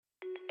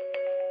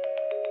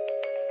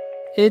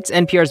It's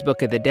NPR's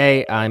Book of the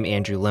Day. I'm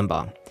Andrew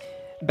Limbaugh.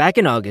 Back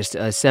in August,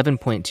 a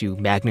 7.2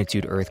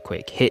 magnitude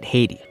earthquake hit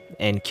Haiti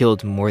and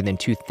killed more than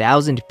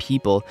 2,000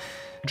 people,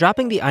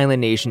 dropping the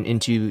island nation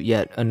into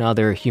yet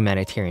another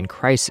humanitarian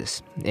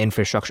crisis.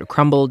 Infrastructure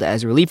crumbled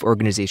as relief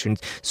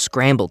organizations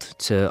scrambled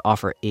to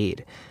offer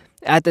aid.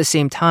 At the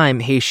same time,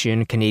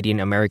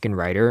 Haitian-Canadian-American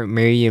writer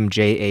Myriam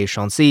J.A.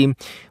 Chauncey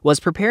was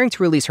preparing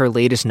to release her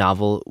latest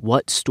novel,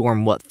 What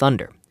Storm, What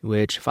Thunder,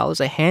 which follows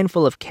a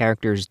handful of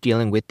characters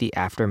dealing with the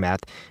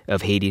aftermath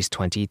of Haiti's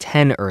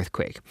 2010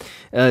 earthquake.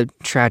 A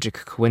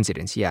tragic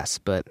coincidence, yes,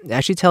 but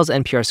as she tells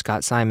NPR's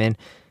Scott Simon,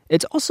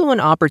 it's also an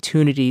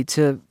opportunity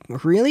to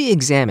really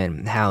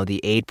examine how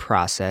the aid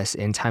process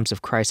in times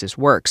of crisis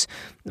works,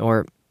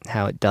 or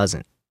how it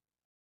doesn't.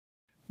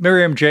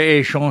 Myriam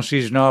J.A.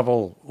 Chauncey's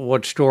novel,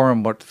 What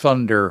Storm, What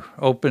Thunder,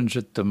 opens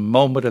at the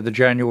moment of the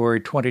January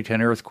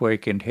 2010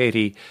 earthquake in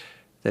Haiti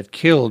that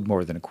killed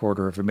more than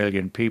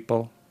 250,000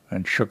 people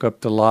and shook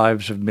up the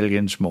lives of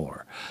millions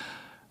more.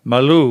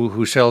 Malou,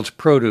 who sells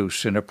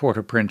produce in a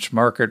Port-au-Prince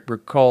market,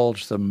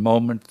 recalls the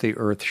moment the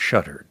earth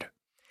shuddered.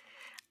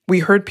 We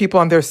heard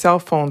people on their cell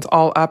phones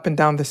all up and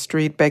down the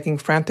street begging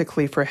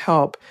frantically for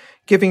help,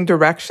 giving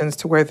directions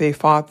to where they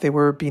thought they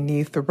were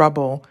beneath the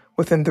rubble,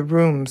 within the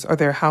rooms or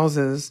their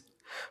houses.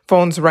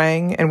 Phones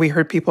rang and we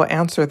heard people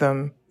answer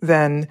them.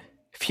 Then,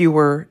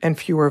 fewer and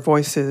fewer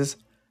voices.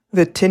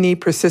 The tinny,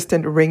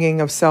 persistent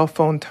ringing of cell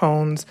phone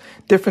tones,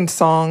 different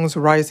songs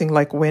rising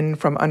like wind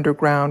from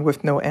underground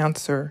with no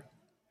answer.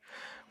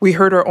 We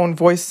heard our own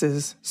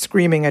voices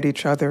screaming at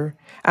each other,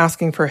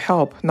 asking for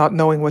help, not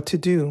knowing what to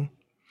do.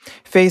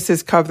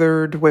 Faces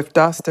covered with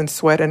dust and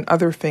sweat and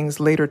other things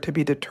later to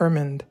be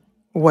determined.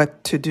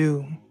 What to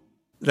do.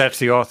 That's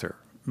the author,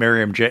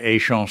 Myriam J.A.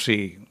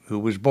 Chauncey, who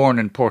was born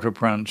in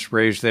Port-au-Prince,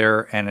 raised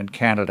there and in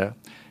Canada,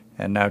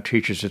 and now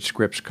teaches at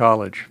Scripps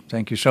College.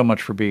 Thank you so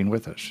much for being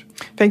with us.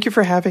 Thank you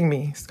for having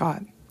me,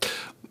 Scott.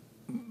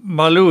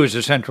 Malou is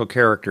a central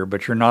character,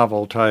 but your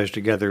novel ties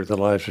together the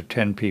lives of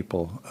 10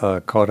 people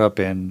caught up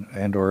in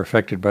and or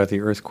affected by the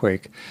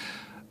earthquake.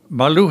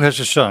 Malou has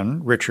a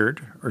son,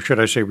 Richard, or should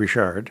I say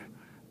Richard.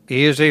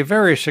 He is a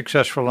very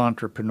successful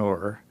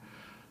entrepreneur.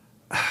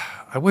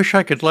 I wish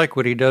I could like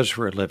what he does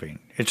for a living.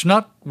 It's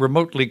not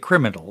remotely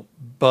criminal,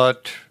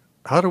 but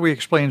how do we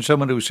explain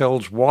someone who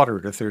sells water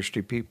to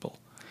thirsty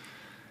people?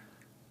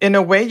 In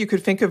a way, you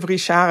could think of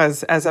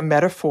Richard as a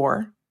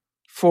metaphor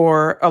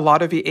for a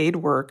lot of the aid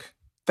work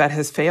that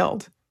has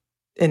failed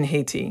in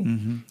Haiti,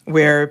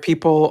 where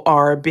people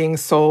are being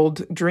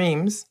sold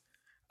dreams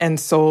and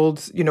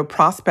sold,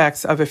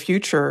 prospects of a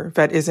future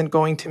that isn't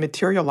going to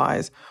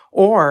materialize,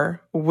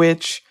 or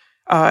which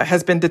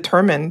has been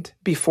determined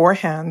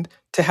beforehand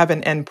to have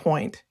an end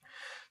point.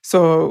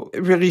 So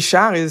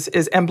Richard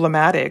is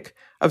emblematic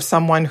of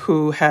someone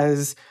who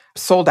has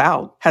sold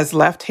out, has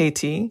left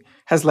Haiti,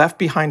 has left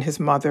behind his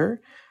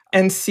mother,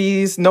 and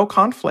sees no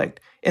conflict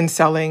in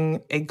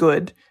selling a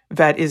good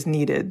that is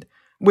needed,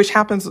 which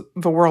happens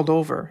the world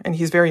over. And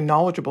he's very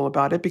knowledgeable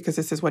about it because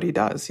this is what he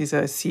does. He's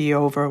a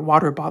CEO of a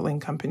water bottling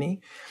company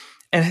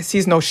and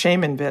sees no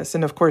shame in this.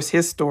 And of course,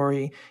 his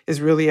story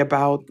is really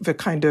about the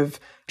kind of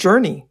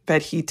journey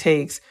that he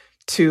takes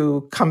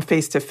to come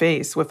face to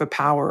face with the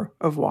power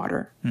of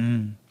water.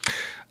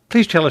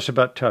 Please tell us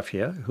about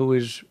Tafia, who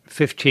is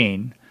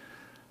 15.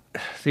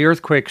 The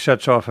earthquake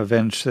sets off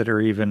events that are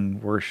even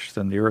worse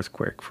than the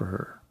earthquake for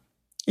her.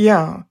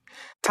 Yeah.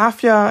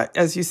 Tafia,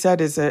 as you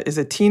said, is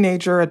a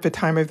teenager at the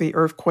time of the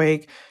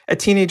earthquake, a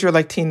teenager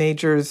like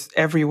teenagers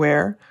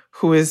everywhere,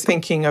 who is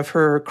thinking of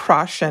her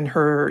crush and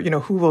her,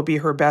 who will be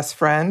her best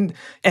friend.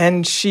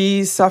 And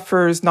she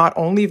suffers not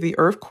only the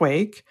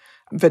earthquake,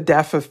 the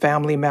death of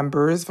family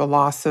members, the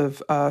loss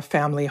of a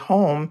family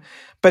home,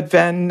 but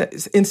then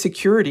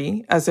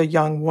insecurity as a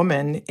young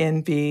woman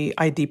in the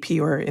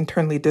IDP or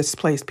internally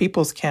displaced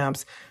people's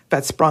camps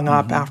that sprung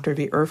up after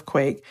the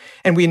earthquake.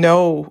 And we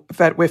know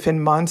that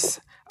within months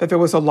that there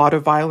was a lot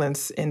of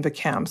violence in the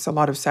camps, a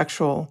lot of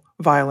sexual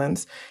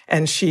violence,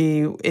 and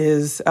she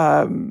is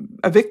a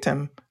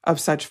victim of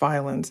such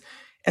violence.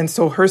 And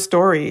so her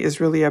story is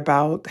really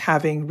about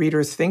having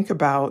readers think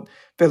about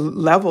the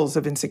levels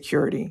of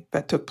insecurity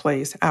that took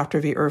place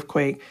after the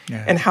earthquake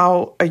and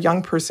how a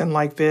young person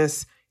like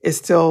this is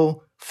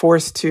still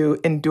forced to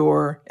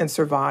endure and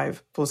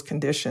survive those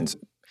conditions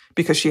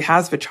because she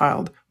has the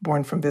child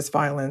born from this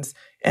violence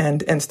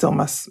and still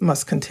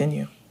must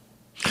continue.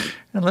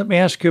 And let me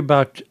ask you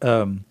about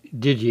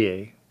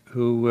Didier,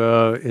 who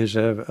is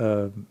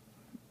a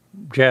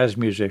jazz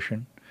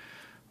musician.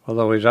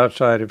 Although he's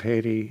outside of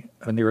Haiti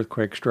and the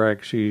earthquake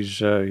strikes, he's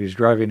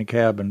driving a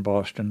cab in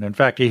Boston. In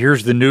fact, he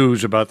hears the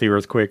news about the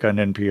earthquake on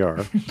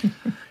NPR.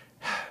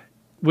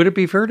 Would it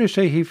be fair to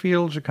say he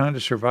feels a kind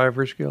of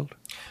survivor's guilt?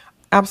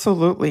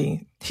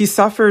 Absolutely. He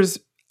suffers,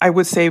 I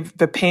would say,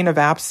 the pain of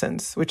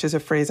absence, which is a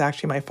phrase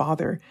actually my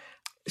father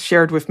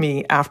shared with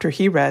me after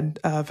he read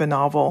the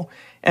novel.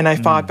 And I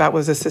thought that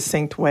was a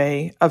succinct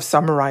way of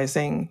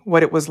summarizing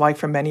what it was like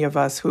for many of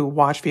us who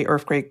watched the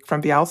earthquake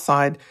from the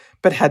outside,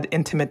 but had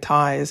intimate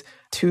ties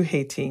to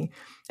Haiti.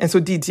 And so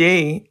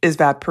Didier is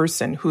that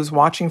person who's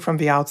watching from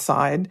the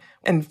outside.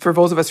 And for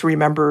those of us who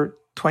remember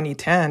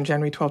 2010,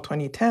 January 12,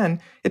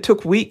 2010, it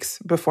took weeks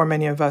before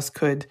many of us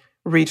could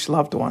reach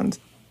loved ones.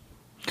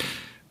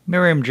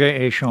 Miriam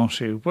J. A.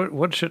 Chauncey,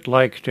 what's it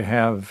like to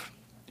have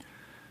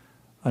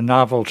a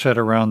novel set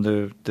around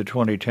the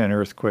 2010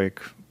 earthquake,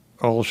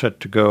 all set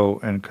to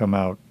go and come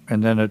out,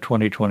 and then a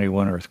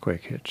 2021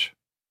 earthquake hits?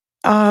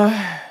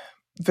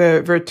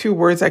 There are two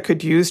words I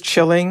could use,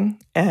 chilling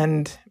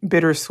and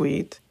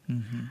bittersweet.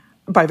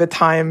 Mm-hmm. By the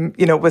time,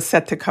 it was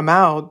set to come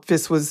out,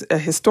 this was a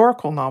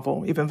historical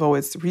novel, even though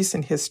it's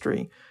recent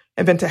history.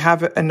 And then to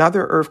have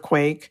another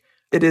earthquake,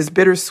 it is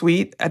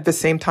bittersweet. At the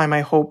same time,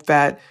 I hope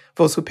that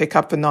those who pick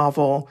up the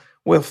novel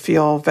will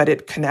feel that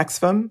it connects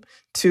them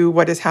to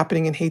what is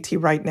happening in Haiti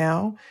right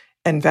now,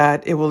 and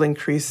that it will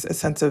increase a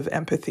sense of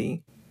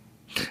empathy.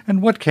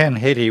 And what can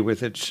Haiti,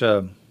 with its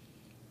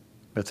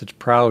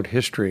proud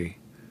history,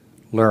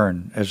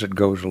 learn as it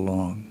goes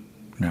along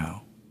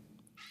now?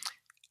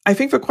 I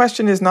think the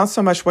question is not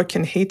so much what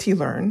can Haiti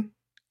learn.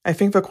 I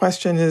think the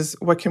question is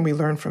what can we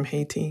learn from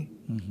Haiti?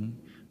 Mm-hmm.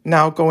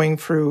 Now going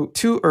through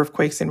 2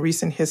 earthquakes in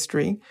recent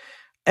history,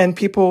 and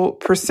people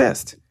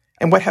persist.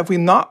 And what have we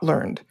not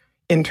learned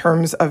in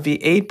terms of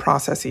the aid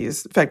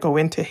processes that go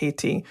into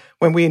Haiti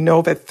when we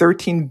know that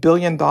 $13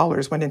 billion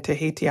went into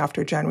Haiti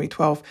after January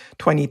 12,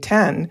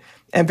 2010,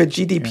 and the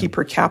GDP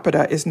per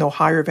capita is no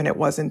higher than it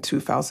was in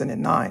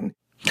 2009?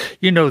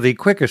 The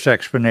quickest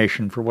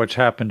explanation for what's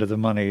happened to the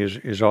money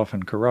is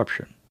often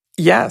corruption.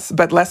 Yes,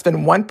 but less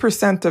than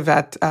 1% of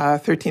that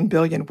 $13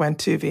 billion went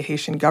to the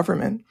Haitian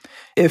government.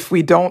 If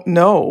we don't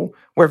know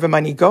where the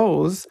money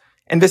goes,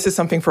 and this is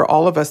something for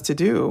all of us to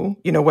do,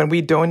 when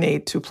we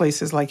donate to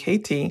places like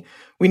Haiti,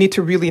 we need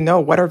to really know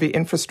what are the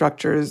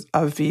infrastructures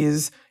of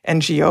these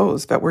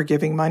NGOs that we're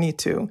giving money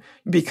to,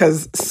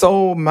 because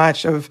so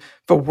much of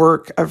the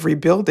work of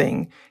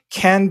rebuilding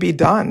can be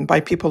done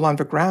by people on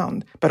the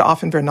ground, but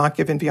often they're not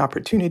given the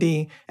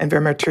opportunity and their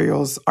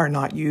materials are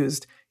not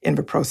used in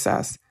the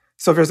process.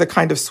 So there's a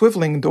kind of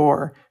swiveling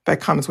door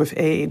that comes with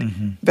aid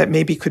that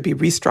maybe could be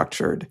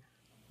restructured.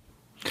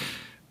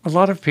 A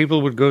lot of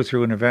people would go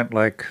through an event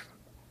like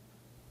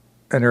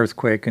an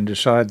earthquake and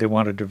decide they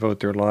want to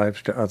devote their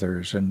lives to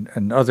others,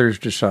 and others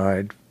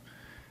decide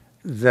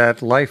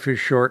that life is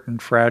short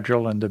and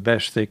fragile and the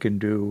best they can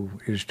do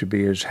is to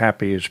be as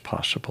happy as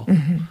possible.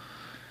 Mm-hmm.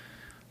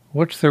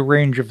 What's the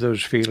range of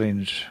those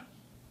feelings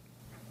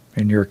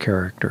in your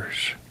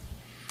characters?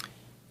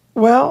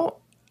 Well,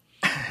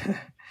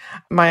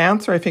 my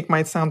answer, I think,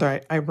 might sound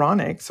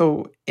ironic.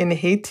 So in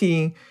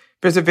Haiti,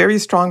 there's a very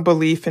strong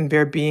belief in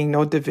there being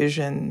no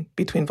division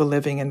between the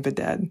living and the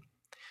dead.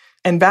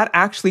 And that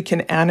actually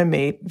can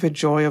animate the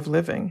joy of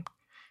living.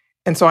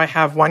 And so I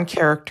have one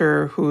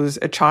character who's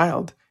a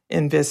child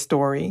in this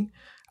story,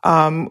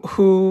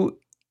 who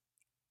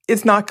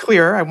it's not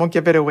clear. I won't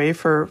give it away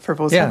for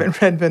those who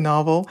haven't read the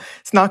novel.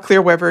 It's not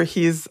clear whether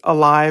he's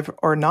alive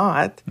or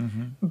not,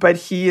 but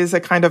he is a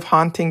kind of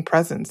haunting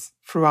presence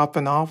throughout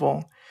the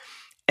novel.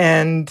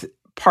 And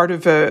part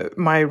of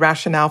my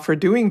rationale for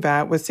doing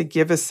that was to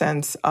give a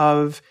sense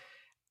of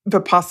the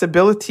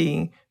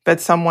possibility that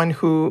someone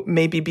who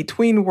may be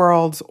between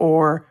worlds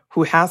or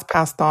who has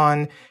passed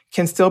on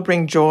can still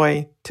bring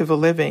joy to the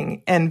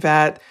living, and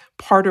that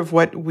part of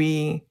what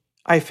we,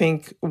 I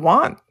think,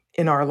 want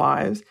in our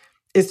lives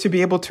is to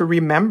be able to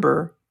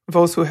remember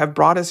those who have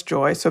brought us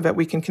joy so that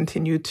we can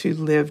continue to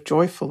live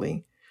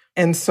joyfully.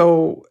 And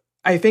so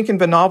I think in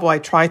the novel, I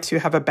try to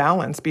have a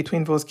balance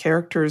between those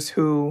characters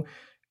who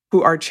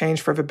are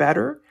changed for the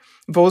better,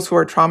 those who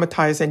are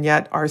traumatized and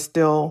yet are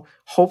still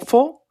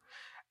hopeful,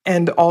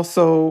 and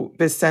also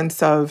the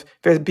sense of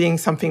there being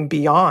something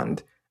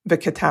beyond the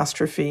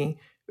catastrophe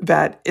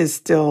that is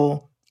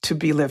still to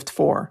be lived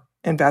for.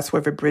 And that's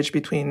where the bridge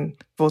between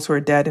those who are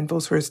dead and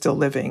those who are still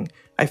living,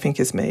 I think,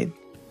 is made.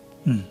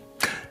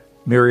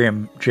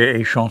 Miriam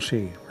J. A.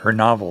 Chauncey, her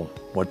novel,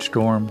 What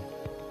Storm,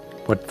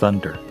 What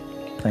Thunder.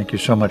 Thank you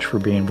so much for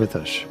being with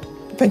us.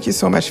 Thank you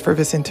so much for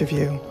this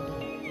interview.